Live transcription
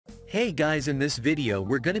Hey guys, in this video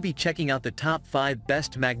we're gonna be checking out the top 5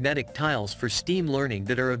 best magnetic tiles for STEAM learning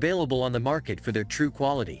that are available on the market for their true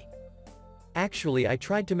quality. Actually, I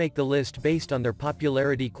tried to make the list based on their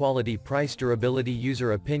popularity, quality, price, durability,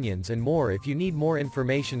 user opinions and more. If you need more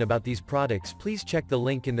information about these products, please check the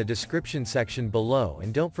link in the description section below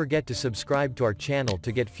and don't forget to subscribe to our channel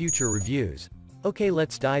to get future reviews. Okay,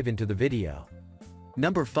 let's dive into the video.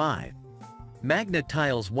 Number 5.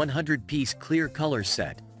 Magna-Tiles 100-piece clear color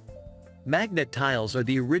set. Magna-Tiles are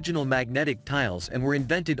the original magnetic tiles and were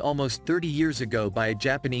invented almost 30 years ago by a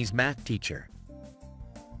Japanese math teacher.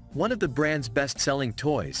 One of the brand's best-selling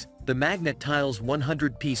toys, the Magna-Tiles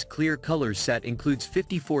 100-piece clear colors set includes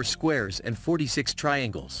 54 squares and 46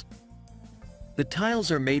 triangles. The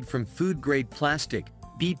tiles are made from food-grade plastic,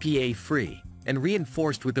 BPA-free, and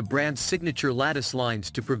reinforced with the brand's signature lattice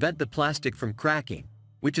lines to prevent the plastic from cracking,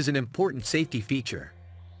 which is an important safety feature.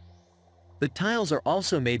 The tiles are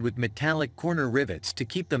also made with metallic corner rivets to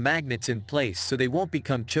keep the magnets in place so they won't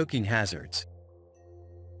become choking hazards.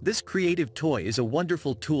 This creative toy is a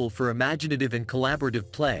wonderful tool for imaginative and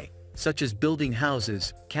collaborative play, such as building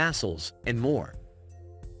houses, castles, and more.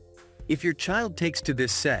 If your child takes to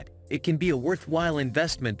this set, it can be a worthwhile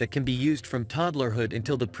investment that can be used from toddlerhood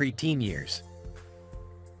until the preteen years.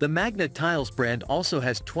 The Magna-Tiles brand also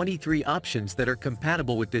has 23 options that are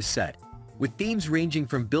compatible with this set, with themes ranging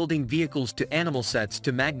from building vehicles to animal sets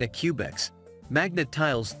to Magna Cubics,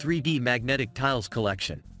 Magna-Tiles 3D Magnetic Tiles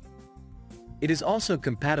Collection. It is also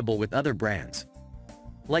compatible with other brands.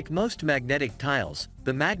 Like most magnetic tiles,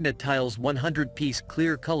 the Magna-Tiles 100-piece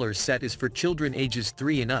clear color set is for children ages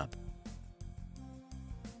 3 and up.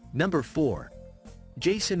 Number 4.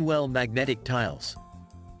 Jasonwell Magnetic Tiles.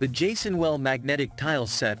 The Jasonwell Magnetic Tiles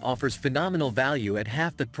set offers phenomenal value at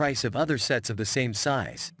half the price of other sets of the same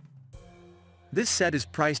size. This set is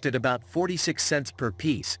priced at about 46 cents per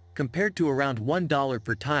piece, compared to around $1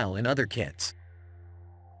 per tile in other kits.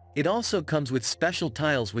 It also comes with special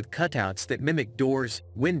tiles with cutouts that mimic doors,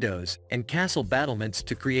 windows, and castle battlements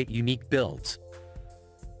to create unique builds.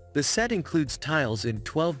 The set includes tiles in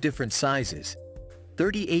 12 different sizes: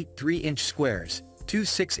 38 3-inch squares, 2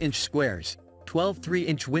 6-inch squares, 12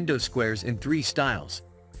 3-inch window squares in 3 styles,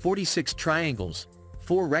 46 triangles,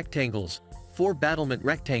 4 rectangles, 4 battlement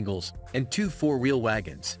rectangles, and 2 4-wheel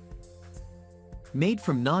wagons. Made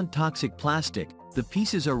from non-toxic plastic, the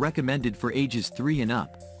pieces are recommended for ages 3 and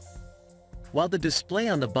up. While the display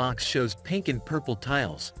on the box shows pink and purple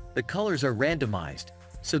tiles, the colors are randomized,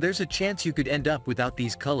 so there's a chance you could end up without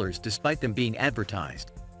these colors despite them being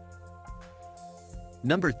advertised.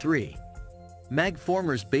 Number 3.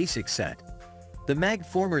 Magformers Basic Set. The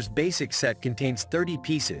Magformers Basic Set contains 30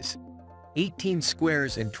 pieces, 18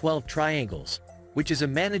 squares and 12 triangles, which is a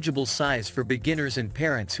manageable size for beginners and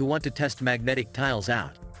parents who want to test magnetic tiles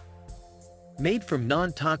out. Made from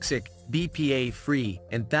non-toxic, BPA-free,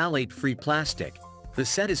 and phthalate-free plastic, the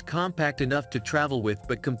set is compact enough to travel with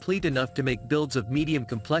but complete enough to make builds of medium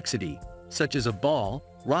complexity, such as a ball,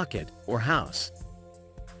 rocket, or house.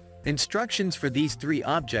 Instructions for these 3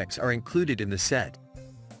 objects are included in the set.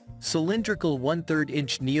 Cylindrical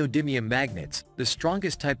 1/3-inch neodymium magnets, the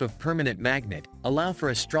strongest type of permanent magnet, allow for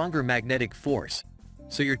a stronger magnetic force,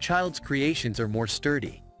 so your child's creations are more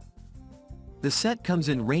sturdy. The set comes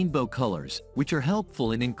in rainbow colors, which are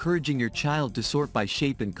helpful in encouraging your child to sort by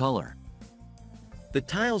shape and color. The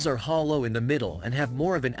tiles are hollow in the middle and have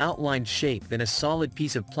more of an outlined shape than a solid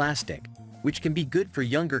piece of plastic, which can be good for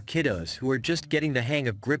younger kiddos who are just getting the hang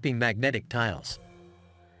of gripping magnetic tiles.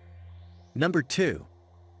 Number 2.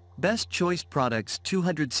 Best Choice Products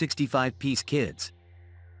 265-piece Kids.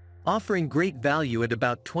 Offering great value at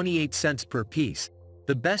about 28 cents per piece,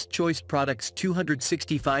 the Best Choice Products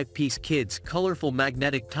 265-piece Kids colorful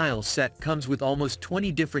magnetic tile set comes with almost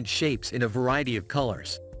 20 different shapes in a variety of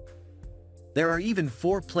colors. There are even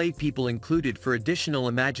 4 play people included for additional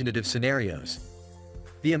imaginative scenarios.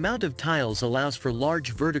 The amount of tiles allows for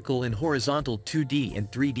large vertical and horizontal 2D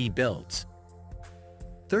and 3D builds.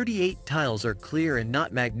 38 tiles are clear and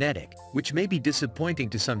not magnetic, which may be disappointing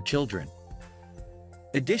to some children.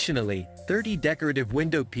 Additionally, 30 decorative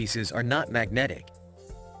window pieces are not magnetic.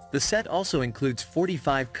 The set also includes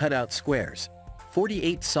 45 cutout squares,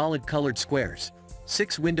 48 solid colored squares,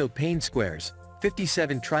 6 window pane squares,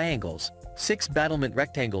 57 triangles, 6 battlement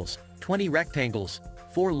rectangles, 20 rectangles,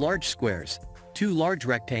 4 large squares, 2 large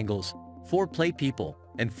rectangles, 4 play people,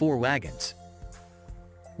 and 4 wagons.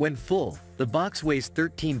 When full, the box weighs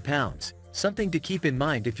 13 pounds, something to keep in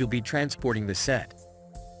mind if you'll be transporting the set.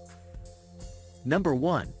 Number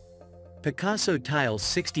 1. PicassoTiles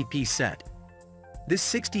 60-piece set.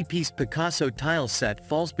 This 60-piece Picasso tile set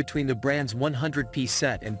falls between the brand's 100-piece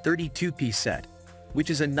set and 32-piece set, which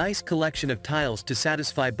is a nice collection of tiles to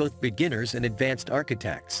satisfy both beginners and advanced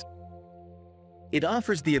architects. It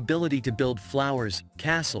offers the ability to build flowers,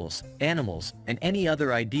 castles, animals, and any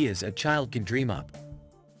other ideas a child can dream up.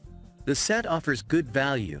 The set offers good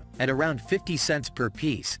value, at around 50 cents per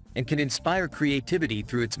piece, and can inspire creativity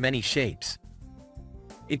through its many shapes.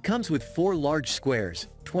 It comes with 4 large squares,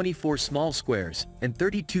 24 small squares, and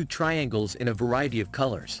 32 triangles in a variety of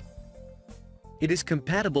colors. It is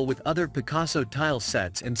compatible with other Picasso tile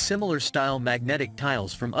sets and similar style magnetic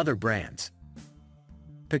tiles from other brands.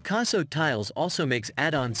 Picasso Tiles also makes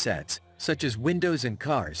add-on sets, such as windows and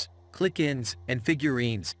cars, click-ins, and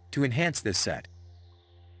figurines, to enhance this set.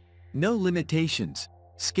 No limitations,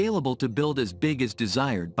 scalable to build as big as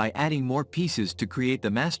desired by adding more pieces to create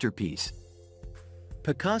the masterpiece.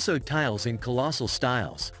 Picasso Tiles in colossal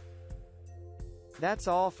styles. That's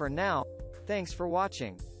all for now. Thanks for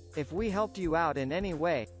watching. If we helped you out in any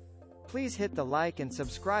way, please hit the like and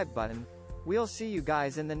subscribe button. We'll see you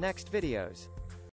guys in the next videos.